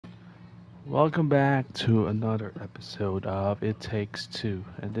Welcome back to another episode of It Takes Two,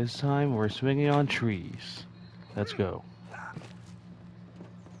 and this time we're swinging on trees. Let's go.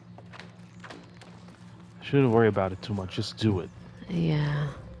 Shouldn't worry about it too much, just do it. Yeah.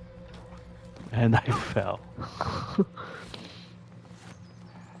 And I fell.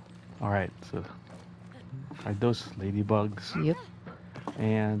 Alright, so are those ladybugs? Yep.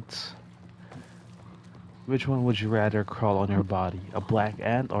 And which one would you rather crawl on your body? A black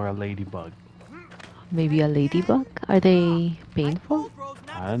ant or a ladybug? Maybe a ladybug? Are they painful?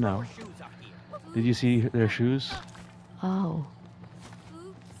 I don't know. Did you see their shoes? Oh.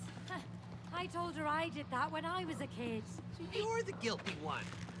 Oops. I told her I did that when I was a kid. So you're the guilty one.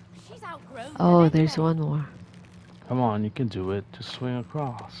 She's outgrown Oh, them there's anyway. one more. Come on, you can do it. Just swing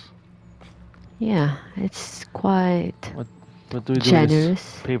across. Yeah, it's quite What what do we do with this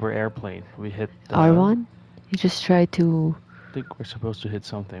generous. paper airplane? We hit the R1? You just try to... I think we're supposed to hit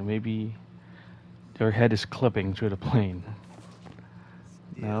something. Maybe your head is clipping through the plane.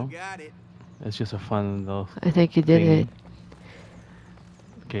 Still No? got it. It's just a fun little I think you did it. thing.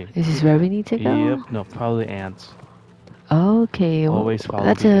 Okay. Is this where we need to go? Yep, no, probably ants. Okay. Well, Always follow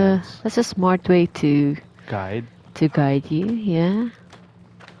that's the a ants. that's a smart way Guide. to guide you. Yeah.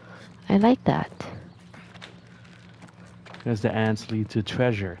 I like that. Because the ants lead to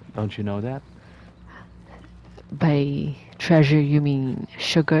treasure. Don't you know that? By treasure you mean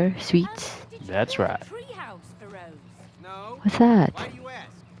sugar, sweets? Did you That's build right. a treehouse for Rose? No. What's that? Why do you ask?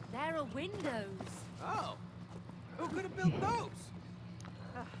 There are windows. Oh. Who could have built those?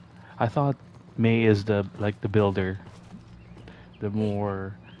 I thought May is the builder. The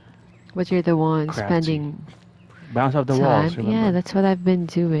more But you're the one craftsy. spending bounce off the time. walls, remember? Yeah, that's what I've been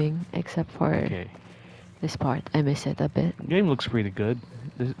doing, except for Okay. this part. I miss it a bit. Game looks pretty good.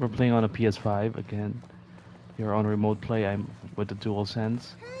 We're playing on a PS5 again. You're on remote play. I'm with the dual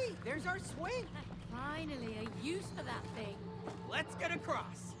sense. Hey, there's our swing. Finally, a use for that thing. Let's get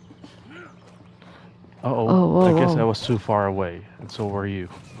across. Uh-oh. Oh, whoa, I guess I whoa. was too far away, and so were you.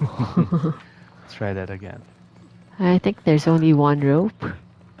 Let's try that again. I think there's only one rope.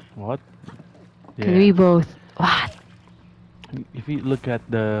 What? Can we both? What? If you look at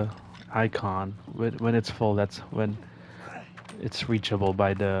the icon, when it's full, that's when it's reachable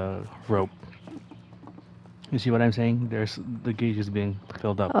by the rope. You see what I'm saying? There's the gauge is being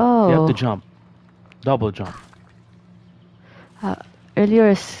filled up. You have to Oh, jump, double jump. uh, earlier I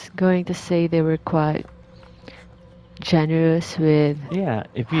was going to say they were quite generous with Yeah,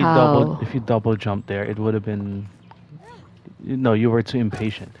 how. if you double jump there, it would have been. No, you were too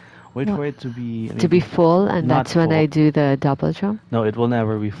impatient. Wait What? for it to be To be maybe full, and not that's when I full. do the double jump. No, it will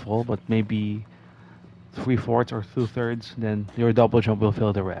never be full, but maybe 3/4 or 2/3. Then your double jump will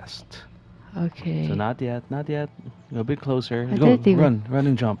fill the rest. Okay. So not yet, not yet. Go a bit closer. I Go, didn't even. run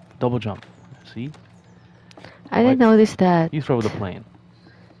and jump, double jump. See? I Why? didn't notice that. You throw the plane.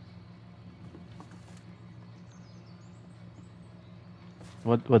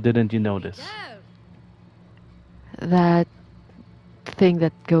 What didn't you Here we notice? go. That thing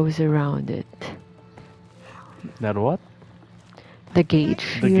that goes around it. That what? The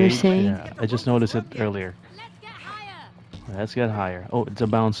gauge The you were gauge? saying? Yeah, I just noticed it earlier. Let's get higher. Let's get higher. Oh, it's a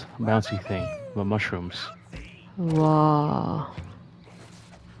bouncy thing. The mushrooms. Wow.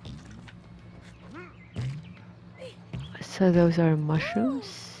 So those are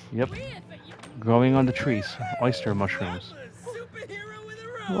mushrooms? Yep, growing on the trees. Oyster mushrooms. Superhero with a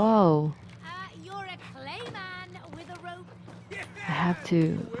rope. Whoa. You're a clay man with a rope. I have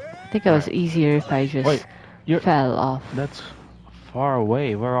to. I think it was easier if I just Wait, you're. fell off. That's far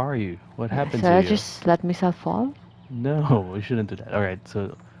away. Where are you? What happened So to I you? just let myself fall? No, you shouldn't do that. All right,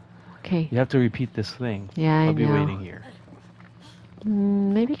 so Okay. you have to repeat this thing. Yeah, I I'll be know. waiting here.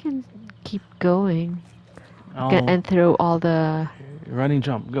 Maybe I can keep going. Oh, And throw all the running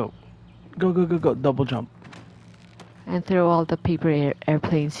jump. Go. Go, go, go, go. Double jump. paper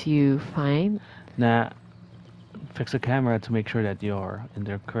airplanes you find. Nah, fix the camera to make sure that you're in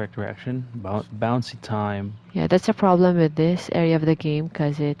the correct direction. Bouncy time. Yeah, that's a problem with this area of the game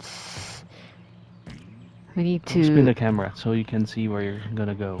because it's we need Spin the to camera so you can see where you're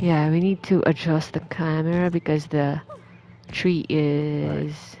gonna go. yeah, we need to adjust the camera because the tree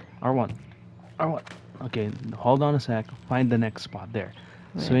is R1. R1. Okay, hold on a sec. Find the next spot there.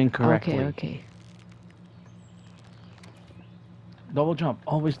 Swing correctly. Okay, okay. Double jump.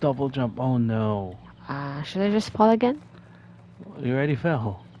 Always double jump. Oh no. Should I just fall again? You already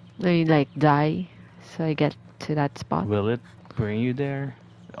fell. I mean, like die, so I get to that spot. Will it bring you there?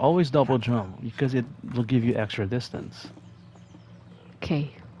 Always double jump because it will give you extra distance. Okay.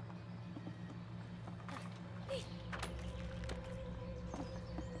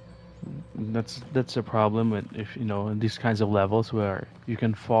 That's a problem with if you know in these kinds of levels where you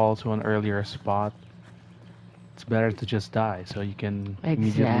can fall to an earlier spot. It's better to just die so you can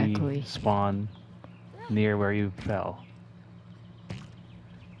immediately Exactly. spawn near where you fell.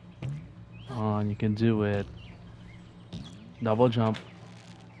 On, you can do it. Double jump.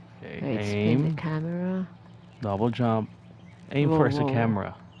 Okay, Wait, spin the aim. camera. Double jump. Aim Whoa, first the whoa.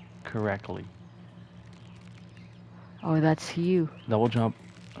 camera correctly. Oh, that's you. Double jump.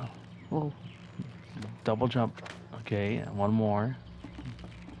 Whoa. Double jump. Okay, one more.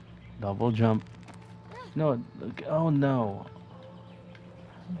 Double jump. No, oh no.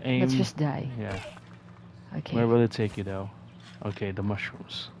 Let's Aim. just die. Yeah. Where Okay. will it take you though? Okay, the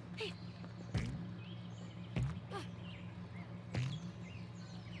mushrooms.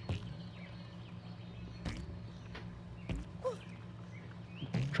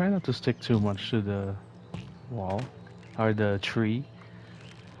 Try not to stick too much to the wall or the tree.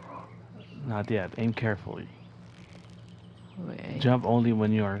 Not yet. Aim carefully. Wait. Jump only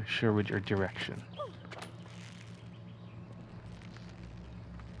when you are sure with your direction.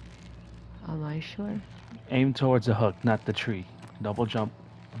 Am I sure? Aim towards the hook, not the tree. Double jump.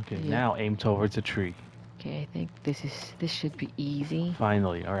 Okay, Yeah. now aim towards the tree. Okay, I think this should be easy.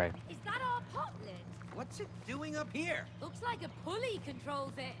 Finally, alright. Is that our pot lid? What's it doing up here? Looks like a pulley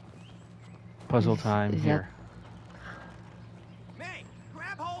controls it. Puzzle Is- time is that- here. May,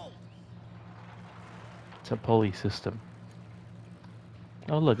 grab hold. It's a pulley system.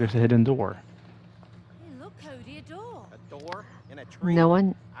 Oh look, there's a hidden door. Hey, look, Cody, a door. A door in a tree? No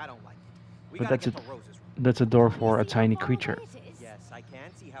one. I don't like it. We But gotta that's get a- to Rose's room. That's a door Can you for a see how tiny far away creature. it is? Yes, I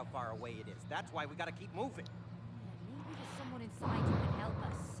can see how far away it is. That's why we gotta keep moving. Yeah, maybe there's someone inside who can help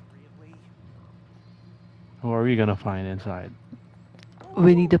us. Really? Who are we gonna find inside?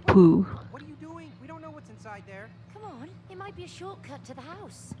 Winnie the Pooh. What are you doing? We don't know what's inside there. Come on, it might be a shortcut to the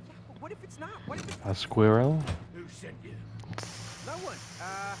house. Yeah, but what if it's not? What if it's A squirrel? Who sent you? No one.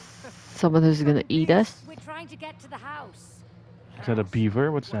 Someone who's gonna eat us. We're trying to get to the house. Is that a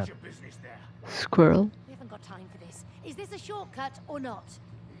beaver? What's that? business there? Squirrel. We haven't got time for this. Is this a shortcut or not?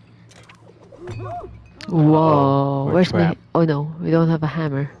 Whoa. we're Where's my? trapped. Oh no, we don't have a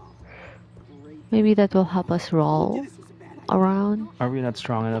hammer. Maybe that will help us roll around. Are we not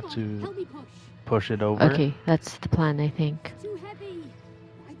strong enough Help to me push. push it over? Okay, that's the plan, I think. Too heavy.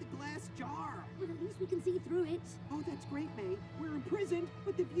 Why the glass jar? But at least we can see through it. Oh, that's great, May. We're imprisoned,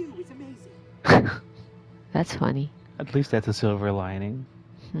 but the view is amazing. That's funny. At least that's a silver lining.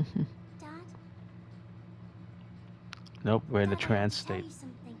 Dad? Nope, we're in the Dad, I trance have to tell state. you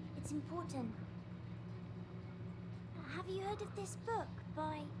something. It's important. Have you heard of this book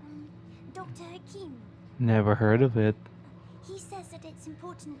by Dr. Hakim? Never heard of it. He says that it's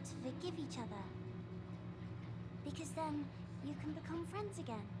important to forgive each other. Because then you can become friends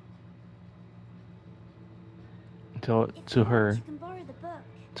again. To, If to you her, want, you can borrow the book.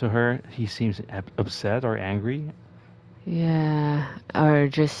 to her, he seems upset or angry. Yeah, or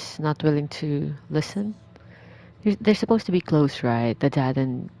just not willing to listen. They're supposed to be close, right? The dad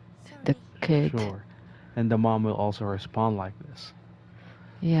and the Sorry. kid. Sure. And the mom will also respond like this.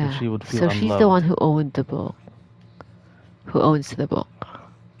 Yeah. she would feel So she's the unloved. one who owned the book. Who owns the book?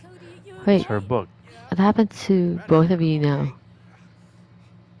 Cody, are you Wait. It's her book. What happened to both of you now?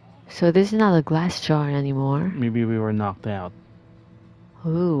 So this is not a glass jar anymore. Maybe we were knocked out.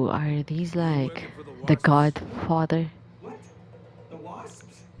 Ooh, are these like the Godfather? What? The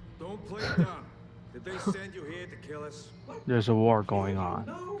wasps? Don't play dumb. Did they send you here to kill us? There's a war going on.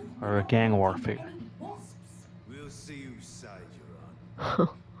 No. Or a gang warfare. Wasps? We'll see whose side you're on.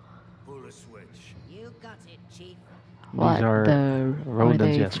 Pull a switch. You got it, Chief. What? These are the rodents,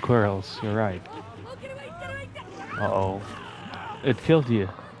 they- yeah, squirrels. You're right. Oh, get away, get away, get away. Uh-oh. It killed you.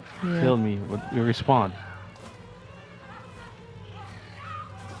 Yeah. Killed me. What you respawn?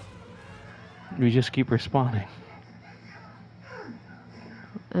 We just keep respawning.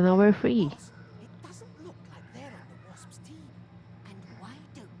 And now we're free. It doesn't look like they're on the Wasp's team. And why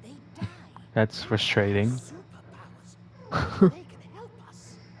don't they die? That's frustrating. Superpowers. They can help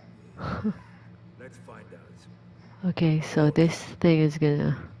us. Let's find out. Okay, so this thing is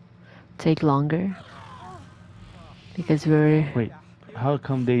gonna take longer because we're Wait, how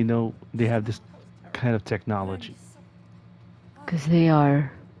come they know they have this kind of technology? because they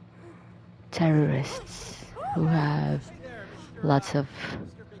are terrorists who have lots of Mr.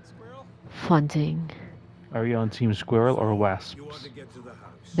 Big Squirrel. funding. Are you on Team Squirrel or You want Wasps? to get to the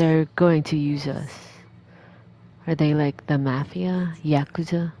house. They're going to use us. Are they like the mafia,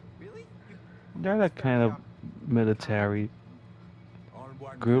 yakuza? Really? They're that kind of military. On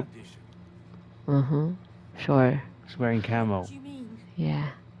one Group. condition. Sure. He's wearing camo. What do you mean? Yeah.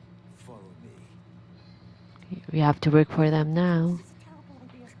 Follow We have to work for them now. This is a terrible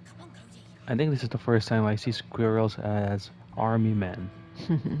idea. Come on, Cody. I think this is the first time I see squirrels as army men.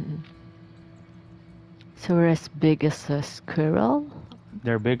 So we're as big as a squirrel?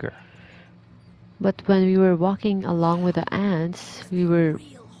 They're bigger. But when we were walking along with the ants, we were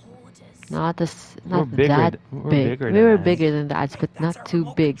Real hoarders. We're not bigger that th- we're big. bigger We than were ants. bigger than the ants, but That's not our too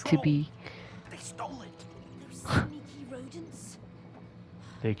remote big to control. be. They stole it. Those sneaky rodents.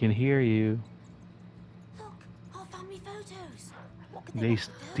 They can hear you. Look, our family photos. What could They want with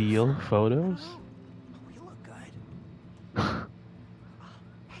those? steal photos? We look good.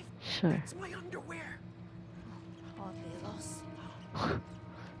 Hey, Sure. it's my underwear. Hardly a loss.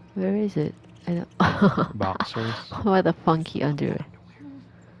 Where is it? I don't. Boxers. What a funky underwear.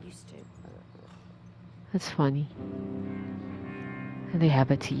 Used to. That's funny. And they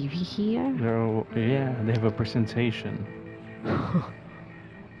have a TV here? Yeah, they have a presentation.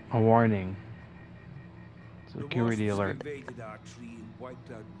 A warning. The Security wasps alert. invaded our tree and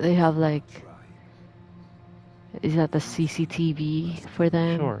wiped out They have, most of like, the tribe. Is that the CCTV for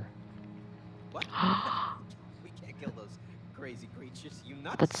them? Sure. What? We can't kill those crazy creatures. You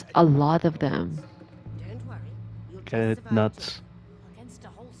nuts? That's a lot of them. Don't worry. You'll Get just it survive nuts. Against a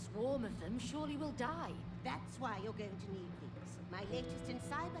whole swarm of them, surely we'll die. That's why you're going to need these. My latest in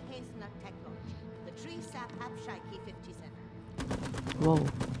cyber hazelnut technology. The tree sap Hapshiki 57. Whoa.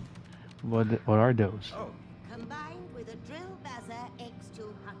 What are those? Oh, Combined with a drill bazzer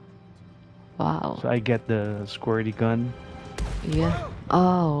X200. Wow. So I get the squirty gun. Yeah.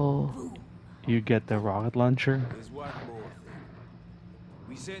 Oh. You get the rocket launcher. There's one more thing.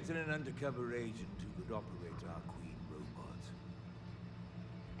 We sent in an undercover agent who could operate our queen robot.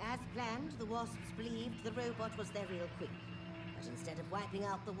 As planned, the wasps believed the robot was their real queen. But instead of wiping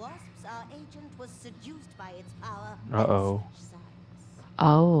out the wasps, our agent was seduced by its power and Uh-oh. such size.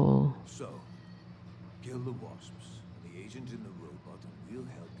 Oh. So, kill the wasps, and the agent in the robot, and we'll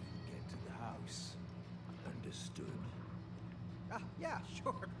help you get to the house. Understood? yeah,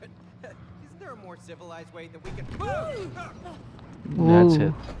 sure, but isn't there a more civilized way that we can? That's Ooh.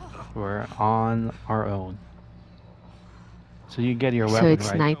 it. We're on our own. So you get your So weapon it's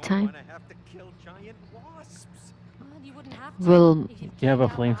right. nighttime? Don't wanna have to kill giant wasps. Well, you wouldn't have to. Well, if you'd You have a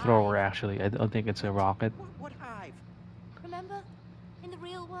cleaned out the flamethrower hive. actually. I don't think it's a rocket. What hive? Remember? In the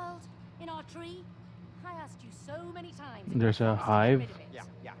real world? In our tree? I asked you so many times. if There's you a promised to get hive? rid of it.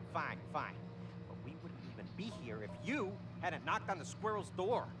 Yeah, fine. But we wouldn't even be here if you hadn't knocked on the squirrel's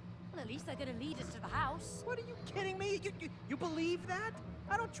door. Well, at least they're gonna lead us to the house. What are you kidding me? You believe that?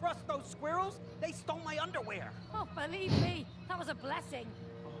 I don't trust those squirrels. They stole my underwear. Oh, believe me, that was a blessing.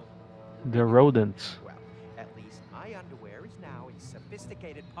 The rodents. Well, at least my underwear is now a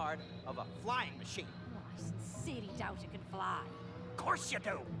sophisticated part of a flying machine. Oh, I sincerely doubt it can fly. Of course you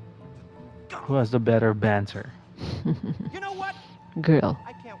do. Who has the better banter? You know what? Girl.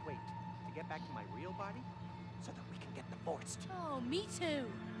 I can't wait to get back to my real body so that we can get divorced. Oh, me too.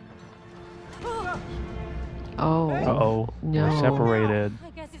 Oh. Uh-oh. No. We're separated. I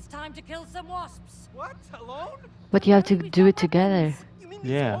guess it's time to kill some wasps. What? Alone? But you have to We've do got it together. weapons. You mean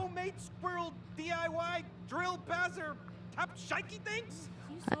Yeah. these homemade squirrel DIY drill bazzer top shaky things?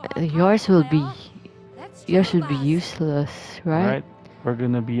 You saw how Yours powerful will they be. are. Let's Yours drill would be bars. useless, right? Right? We're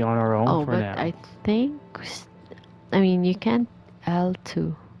gonna be on our own Oh, for but now. I think. I mean, you can't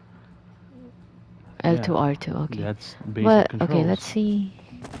L2. L2 R2. Okay. That's basic But controls. okay, let's see.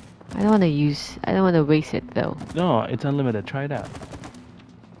 I don't want to waste it though. No, it's unlimited. Try it out.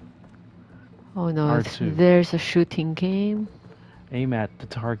 Oh no, R2. there's a shooting game. Aim at the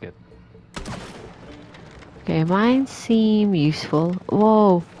target. Okay, mine seem useful.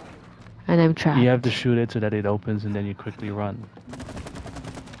 Whoa, and I'm trapped. You have to shoot it so that it opens and then you quickly run.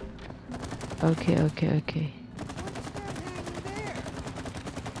 Okay. What's that hanging there?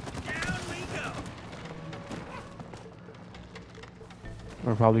 Down we go.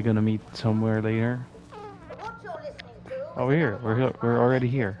 We're probably gonna meet somewhere later. What you're listening to Oh, we're here. We're already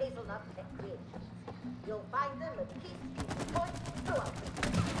here. hazelnut tech creations. You'll find them at Keith's Point throughout.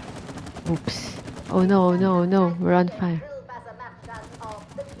 Oops. Oh no, we're on fire. Drill bazzer matchgun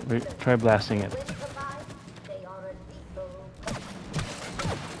of the Wait, try blasting it. When combined, they are a lethal.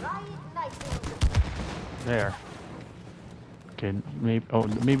 Try igniting. There. Okay,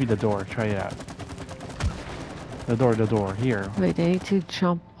 maybe the door. Try it out. The door. Here. Wait, I need to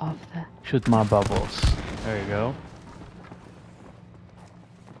jump off that. Shoot my bubbles. There you go.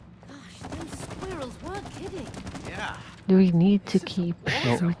 Gosh, those squirrels weren't kidding. Yeah. Do we need to keep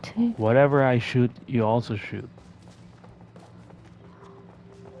No. shooting? Whatever I shoot, you also shoot.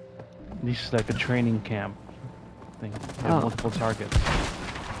 This is like a training camp thing. You have Oh. multiple targets.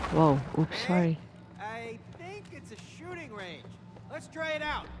 Whoa, oops, sorry. I think Let's try it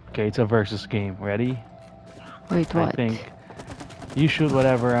out. Okay, it's a versus game. Ready? Wait, I what? think you shoot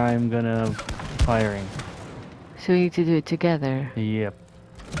whatever I'm gonna firing. So we need to do it together. Yep.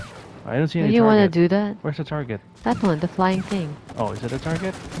 I don't see Why any do you want to target. do that? Where's the target? That one, the flying thing. Oh, is it a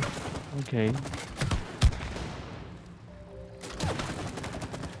target? Okay.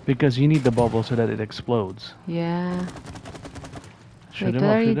 Because you need the bubble so that it explodes. Yeah. Shoot Wait, him what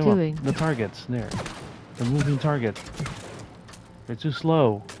up, are you shoot him doing? up. The targets, there. The moving target. They're too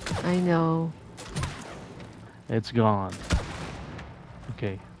slow. I know. It's gone.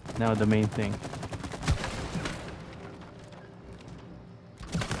 Okay, now the main thing.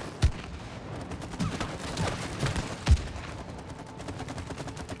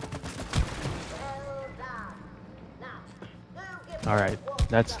 Alright,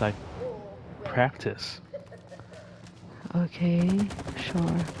 that's like practice. Okay,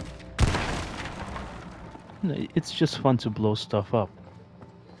 sure. No, it's just fun to blow stuff up.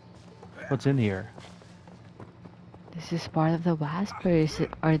 What's in here? This is part of the wasp, or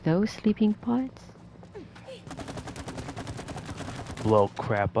are those sleeping pods? Blow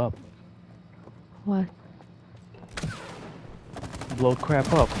crap up. What? Blow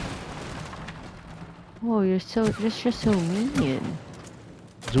crap up. Oh, you're just so mean.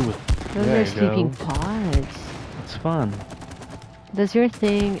 Do it. Those There are you sleeping go. pods. It's fun. Does your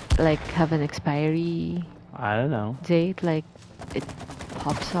thing like have an expiry I don't know. date? Like it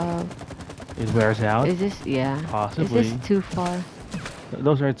pops up? It wears out. Is this yeah? Possibly. Is this too far?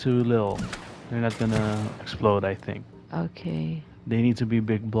 Those are too little. They're not gonna explode, I think. Okay. They need to be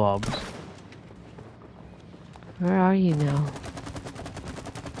big blobs. Where are you now?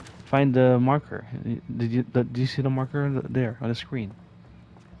 Find the marker. Did you see the marker there on the screen?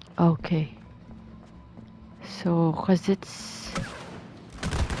 Okay. So, cause it's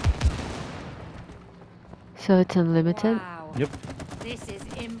unlimited. Wow. Yep. This is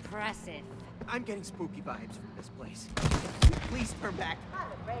impressive. I'm getting spooky vibes from this place. Please turn back.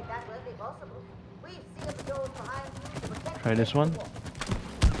 I'm afraid that will be possible. We've sealed the doors behind you to protect Try this one. the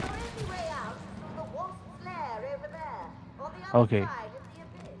only way out is through the wasp's lair over there. On the other Okay. side of the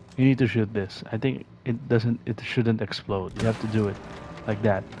abyss. You need to shoot this. I think it doesn't. It shouldn't explode. You have to do it like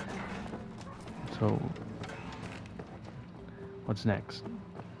that. So, what's next?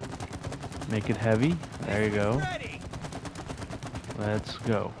 Make it heavy. There you go. Ready. Let's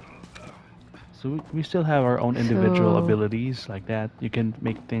go. So we still have our own individual So- abilities like that. You can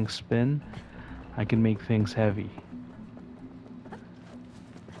make things spin. I can make things heavy.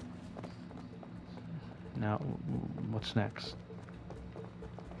 Now, what's next?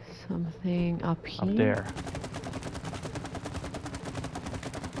 Something up here. Up there.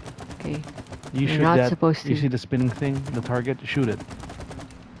 Okay. You You're shoot not that. supposed You to. see the spinning thing, the target. Shoot it.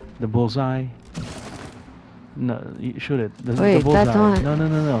 The bullseye. No, you shoot it. The Wait, bullseye. that's on.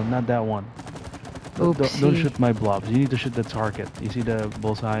 No, not that one. Don't Oopsie. shoot my blobs. You need to shoot the target. You see the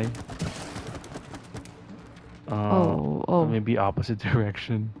bullseye? Oh. Maybe opposite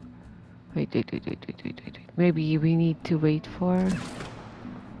direction. Wait. Maybe we need to wait for.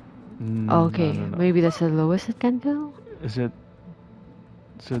 Mm, Okay, no. maybe that's the lowest it can go. Is it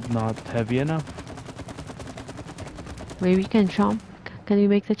not heavy enough? Maybe you can jump. Can you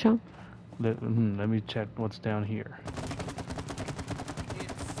make the jump? Let me check what's down here.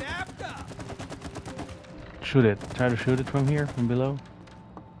 It's sapped up. Shoot it. Try to shoot it from here, from below.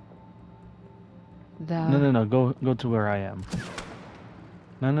 The No. Go to where I am.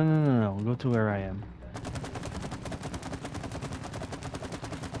 No. Go to where I am.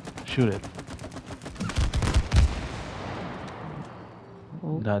 Shoot it.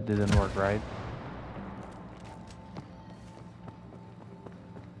 Oh. That didn't work, right?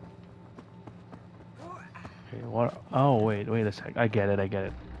 Okay, what? Oh, wait a sec. I get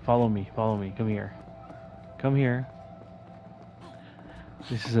it. Follow me. Come here.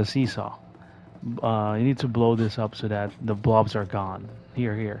 This is a seesaw. You need to blow this up so that the blobs are gone.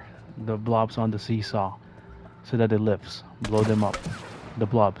 Here. The blobs on the seesaw. So that it lifts. Blow them up. The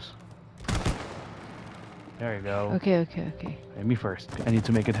blobs. There you go. Okay. Okay, me first. I need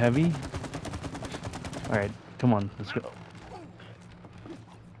to make it heavy. Alright, come on, let's go.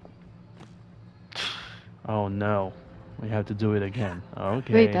 Oh no. We have to do it again.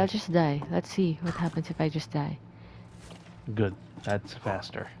 Okay. Wait, I'll just die. Let's see what happens if I just die. Good. That's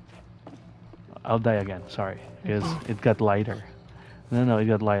faster. I'll die again, sorry. Because Okay. it got lighter. No, it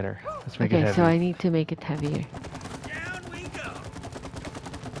got lighter. Let's make it Okay, heavy. so I need to make it heavier. Down we go.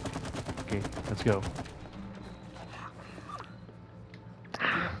 Okay, let's go.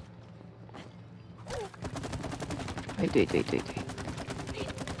 Wait.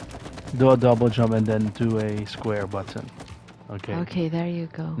 Do a double jump and then do a square button. Okay. Okay, there you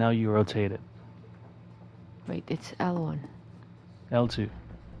go. Now you rotate it. Wait, it's L1. L2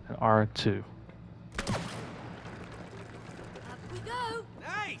 and R2. Up we go.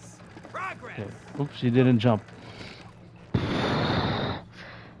 Nice! Progress! Okay. Oops, you didn't jump.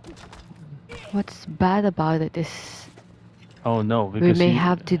 What's bad about it is Oh no, we because may you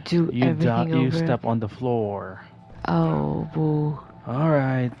have to do everything you over. step on the floor. Oh, boo. All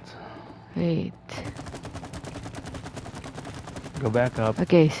right, Wait. go back up.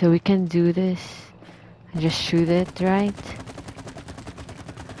 Okay, so we can do this. And just shoot it, right?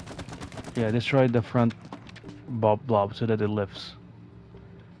 Yeah, destroy the front blob so that it lifts.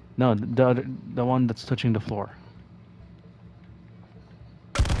 No, the one that's touching the floor.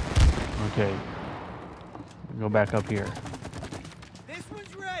 Okay. Go back up here. This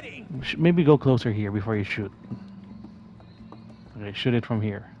one's ready! Maybe go closer here before you shoot. Okay, shoot it from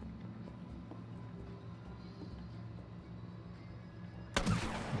here.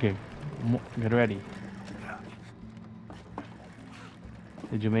 Okay, get ready.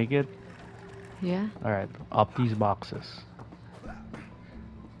 Did you make it? Yeah? Alright, up these boxes.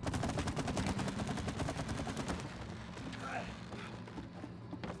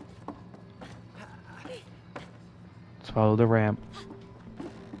 Let's follow the ramp.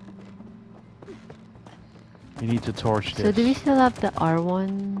 You need to torch this. So do we still have the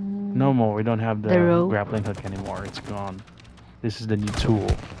R1? No more, we don't have the rope? grappling hook anymore. It's gone. This is the new tool.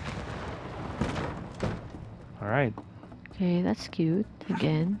 Alright. Okay, that's cute.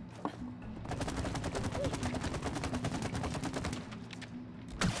 Again.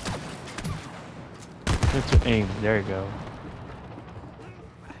 Good to aim. There you go.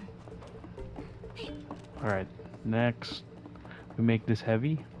 Alright. Next, we make this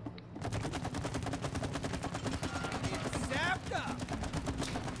heavy. Sapped up!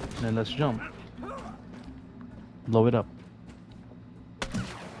 Then let's jump. Blow it up.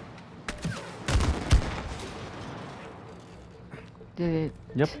 Did it?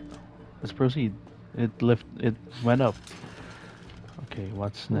 Yep. Let's proceed. It went up. Okay,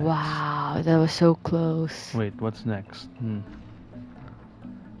 what's next? Wow, that was so close. Wait, what's next?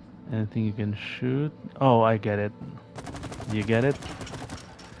 Anything you can shoot? Oh, I get it. You get it?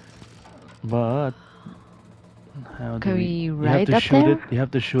 But how do Can we you have ride to up shoot there? it. You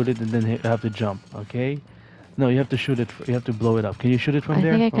have to shoot it and then you have to jump, okay? No, you have to shoot it. You have to blow it up. Can you shoot it from I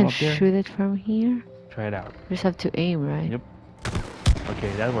there? think I From can up there? shoot it from here. Try it out. Just have to aim, right? Yep.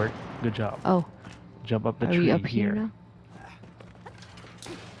 Okay, that worked. Good job. Oh, Jump up the are tree we up here now?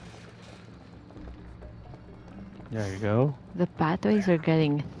 There you go. The pathways are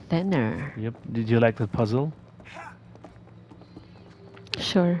getting thinner. Yep. Did you like the puzzle?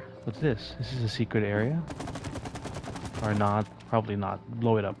 Sure. What's this? This is a secret area? Or not? Probably not.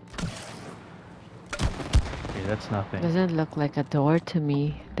 Blow it up. Okay, that's nothing. Doesn't look like a door to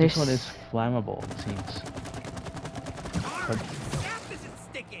me. There's This one is flammable, it seems. But, Sap isn't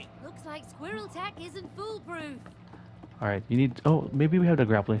sticking! Looks like squirrel tack isn't foolproof. alright, you need... Oh, maybe we have the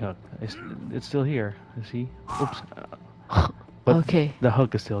grappling hook. It's still here. You see? Oops. But okay. the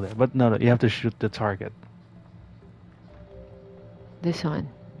hook is still there. But no, you have to shoot the target. This one.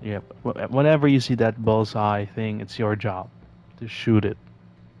 Yep. Whenever you see that bullseye thing, it's your job to shoot it.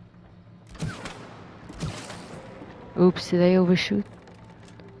 Oops, did I overshoot?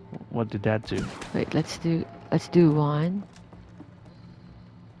 What did that do? Wait, let's do one.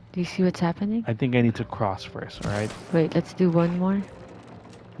 Do you see what's happening? I think I need to cross first, alright? Wait, let's do one more.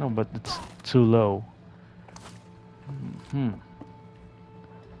 No, but it's too low. Would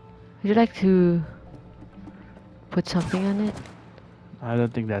you like to put something on it? I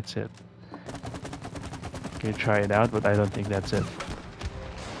don't think that's it. Okay, try it out, but I don't think that's it.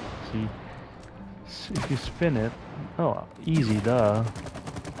 See? If you spin it... Oh, easy, duh.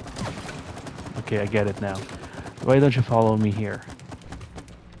 Okay, I get it now. Why don't you follow me here?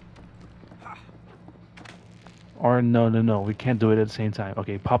 Or no, we can't do it at the same time.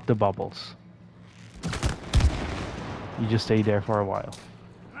 Okay, pop the bubbles. You just stay there for a while.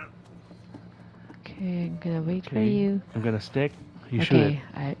 Okay, I'm gonna wait for Okay, you. I'm gonna stick. You shoot it.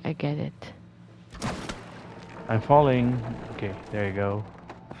 Okay, I get it. I'm falling. Okay, there you go.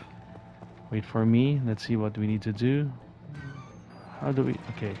 Wait for me. Let's see what we need to do. How do we...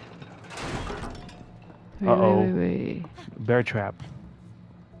 Okay. Wait. Bear trap.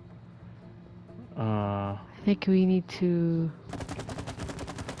 I think we need to...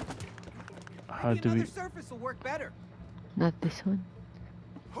 How Maybe do we... another surface will work better. Not this one.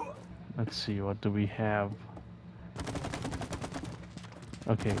 Let's see, what do we have?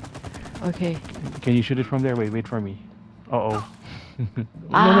 Okay. Okay. Can you shoot it from there? Wait for me. Uh-oh.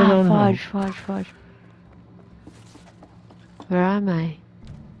 No. Fudge. Where am I?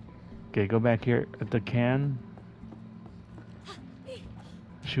 Okay, go back here at the can.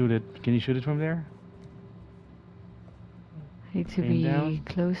 Shoot it. Can you shoot it from there? Need to Aim be down.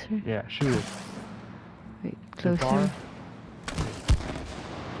 closer. Yeah, shoot it. Wait, Too far? closer.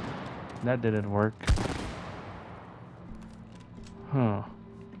 That didn't work. Huh.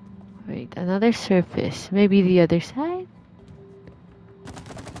 Wait, another surface. Maybe the other side?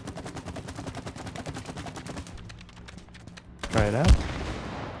 Try it out.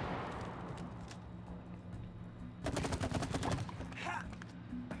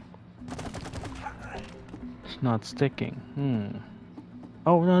 It's not sticking.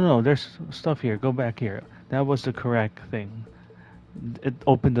 Oh, no, there's stuff here. Go back here. That was the correct thing. It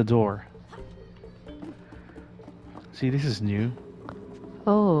opened the door. See, this is new.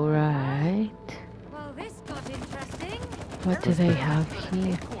 Oh, right. Well, this got interesting. What do they have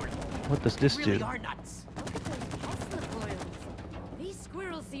here? What does this Really do? are nuts. Look at those Tesla coils. These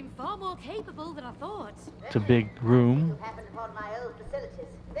squirrels seem far more capable than I thought. It's a big room. Happened upon my old facilities.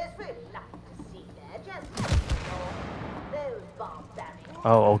 There's really nothing to see there, just those barbarians.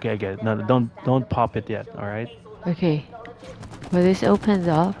 Oh, okay, I get it. No, don't pop it yet. All right. Okay. Well, this opens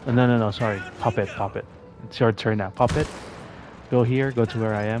up. No, sorry. Pop it. It's your turn now. Pop it. Go here. Go to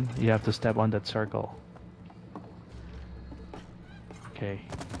where I am. You have to step on that circle. Okay.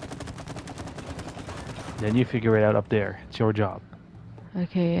 Then you figure it out up there. It's your job.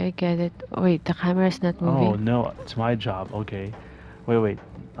 Okay, I get it. Wait, the camera's not moving. Oh no, it's my job. Okay. Wait.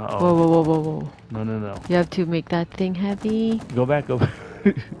 Uh Whoa, oh. whoa, whoa, whoa, whoa. No. You have to make that thing heavy. Go back.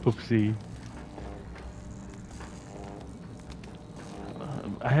 Oopsie.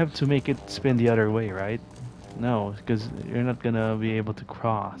 I have to make it spin the other way, right? No, because you're not gonna be able to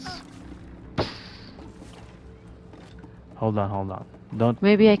cross. Hold on. Don't.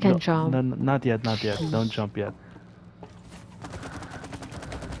 Maybe I can no, jump. No, not yet. Don't jump yet.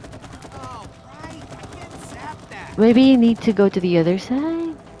 Oh, right. I can't zap that. Maybe you need to go to the other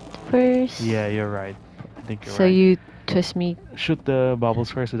side first. Yeah, you're right. I think you're So right. you twist me. Shoot the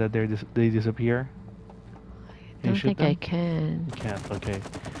bubbles first so that they disappear. I Can you don't shoot think them? I can. You can't. Okay.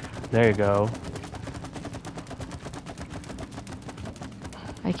 There you go.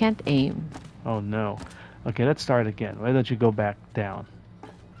 I can't aim. Oh no. Okay, let's start again. Why don't you go back down?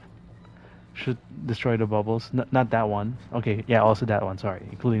 Should destroy the bubbles. Not that one. Okay, yeah, also that one. Sorry,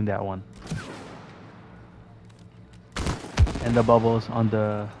 including that one. And the bubbles on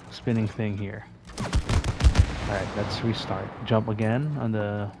the spinning thing here. Alright, let's restart. Jump again on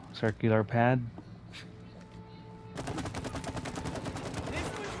the circular pad. This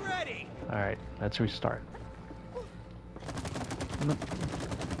was ready. Alright, let's restart.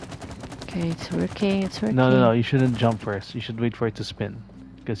 Okay, it's working. It's working. No, you shouldn't jump first. You should wait for it to spin.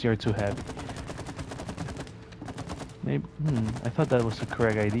 Because you're too heavy. Maybe, I thought that was the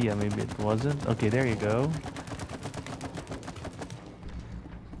correct idea. Maybe it wasn't. Okay, there you go.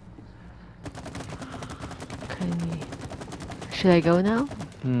 Should I go now?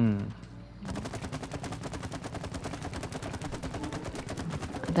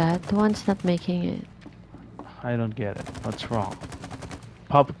 That one's not making it. I don't get it. What's wrong?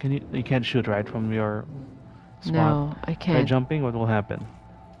 Pop, you can't shoot right from your spot? No, I Try can't. jumping, what will happen?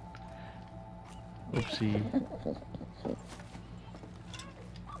 Oopsie.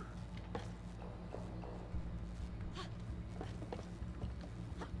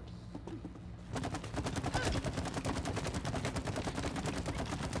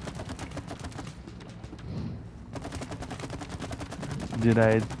 Did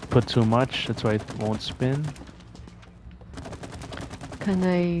I put too much? That's why it won't spin? Can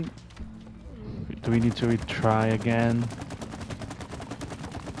I? Do we need to retry again?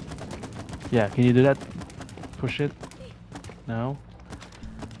 Yeah, can you do that? Push it? No?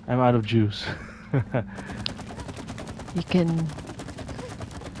 I'm out of juice. You can.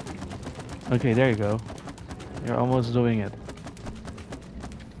 Okay, there you go. You're almost doing it.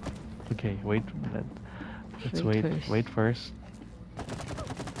 Okay, wait. Let's Wait wait. first. Wait first.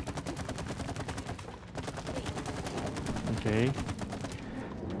 Okay.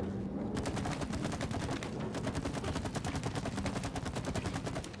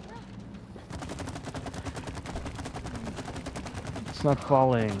 It's not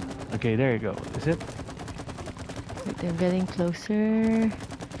falling. Okay, there you go. Is it? Wait, I'm getting closer.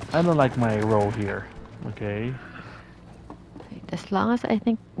 I don't like my roll here. Okay. Wait, as long as I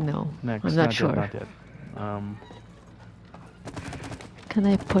think no. Next. I'm not sure. Not yet. Can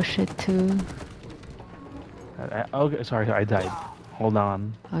I push it too? Okay, sorry, I died. Hold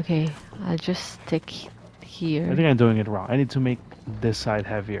on. Okay, I'll just stick here. I think I'm doing it wrong. I need to make this side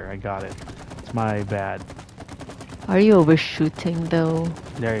heavier. I got it. It's my bad. Are you overshooting though?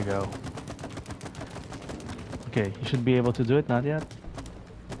 There you go. Okay, you should be able to do it. Not yet.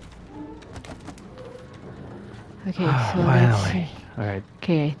 Okay, so let's Finally. see. All right.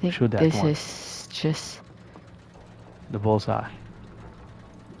 Okay, I think Shoot that this one. is just. The bullseye.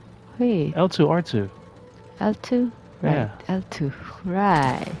 Wait, L2, R2. L2? Right, Yeah. L2.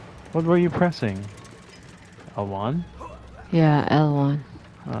 Right. What were you pressing? L1? Yeah, L1.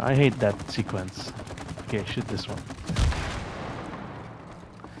 I hate that sequence. Okay, shoot this one.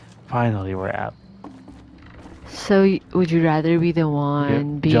 Finally, we're out. So, would you rather be the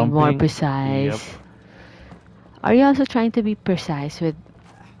one being more jumping. precise? Yep. Are you also trying to be precise with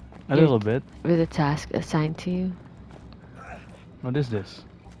A your little bit. with the task assigned to you? What is this?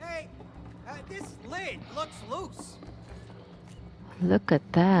 Hey, this lid looks loose. Look at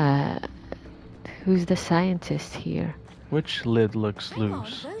that. Who's the scientist here? Which lid looks Hang on,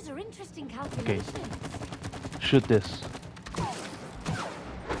 loose? those are interesting calculations. Shoot this.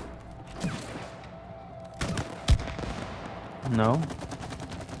 No?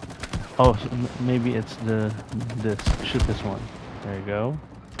 Oh, so maybe it's this. Shoot this one. There you go.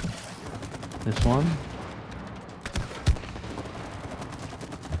 This one.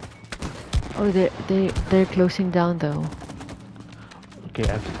 Oh, they're closing down though. Okay,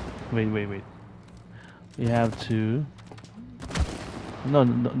 I have to, wait. You have to. No,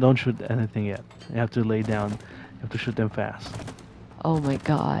 don't shoot anything yet. You have to lay down. You have to shoot them fast. Oh my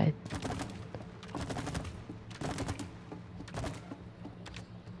god.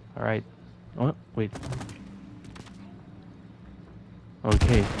 All right. Oh, wait.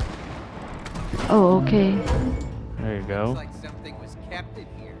 Okay. Oh, okay. There you go. Looks like something was kept in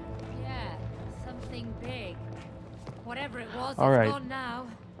here. Yeah, something big. Whatever it was, All it's right. gone now.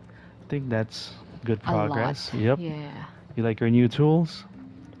 I think that's good A lot. progress. Yep. Yeah. You like your new tools?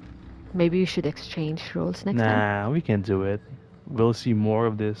 Maybe you should exchange roles next time. Nah, we can do it. We'll see more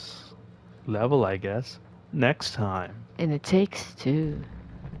of this level, I guess, next time. And it takes two.